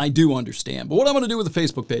 I do understand. But what I'm going to do with the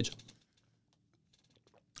Facebook page,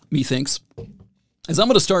 methinks, is I'm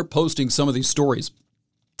going to start posting some of these stories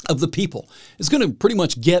of the people. It's going to pretty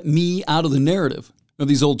much get me out of the narrative of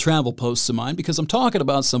these old travel posts of mine because I'm talking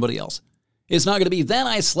about somebody else. It's not going to be, then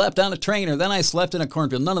I slept on a train or then I slept in a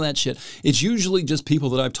cornfield. None of that shit. It's usually just people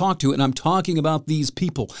that I've talked to, and I'm talking about these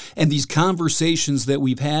people and these conversations that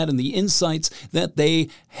we've had and the insights that they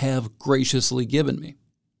have graciously given me.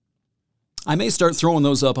 I may start throwing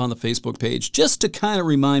those up on the Facebook page just to kind of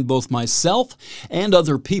remind both myself and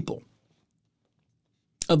other people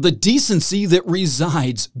of the decency that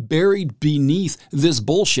resides buried beneath this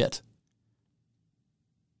bullshit.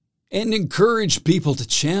 And encourage people to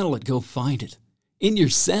channel it, go find it in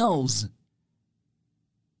yourselves.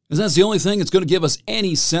 Because that's the only thing that's going to give us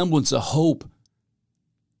any semblance of hope.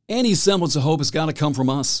 Any semblance of hope has got to come from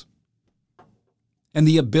us. And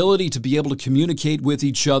the ability to be able to communicate with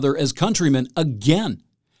each other as countrymen, again,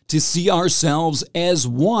 to see ourselves as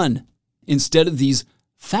one instead of these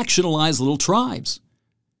factionalized little tribes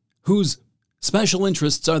whose special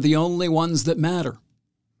interests are the only ones that matter.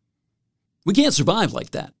 We can't survive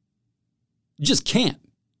like that. You just can't.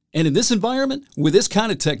 And in this environment, with this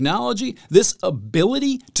kind of technology, this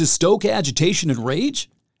ability to stoke agitation and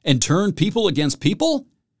rage and turn people against people,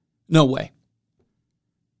 no way.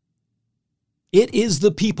 It is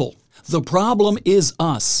the people. The problem is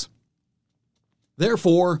us.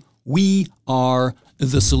 Therefore, we are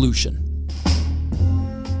the solution.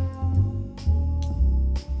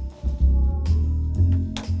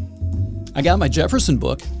 I got my Jefferson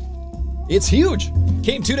book. It's huge.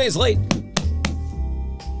 Came 2 days late.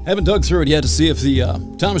 Haven't dug through it yet to see if the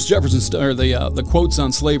Thomas Jefferson or the quotes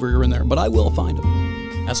on slavery are in there, but I will find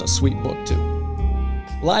them. That's a sweet book too.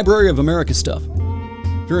 Library of America stuff.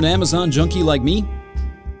 If you're an Amazon junkie like me,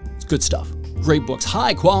 it's good stuff. Great books,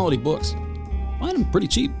 high quality books. Find them pretty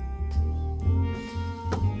cheap.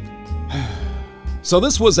 So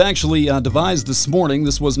this was actually devised this morning.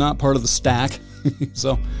 This was not part of the stack.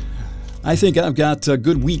 So I think I've got a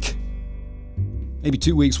good week, maybe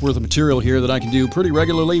 2 weeks worth of material here that I can do pretty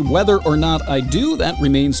regularly. Whether or not I do, that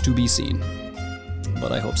remains to be seen.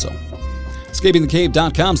 But I hope so.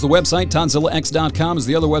 EscapingTheCave.com is the website. ToddZillaX.com is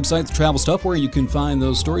the other website, the travel stuff, where you can find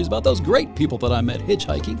those stories about those great people that I met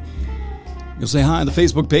hitchhiking. You'll say hi on the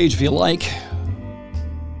Facebook page if you like.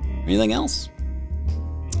 Anything else?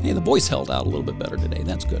 Hey, the voice held out a little bit better today.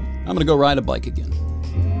 That's good. I'm going to go ride a bike again.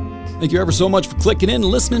 Thank you ever so much for clicking in and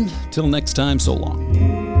listening. Till next time, so long.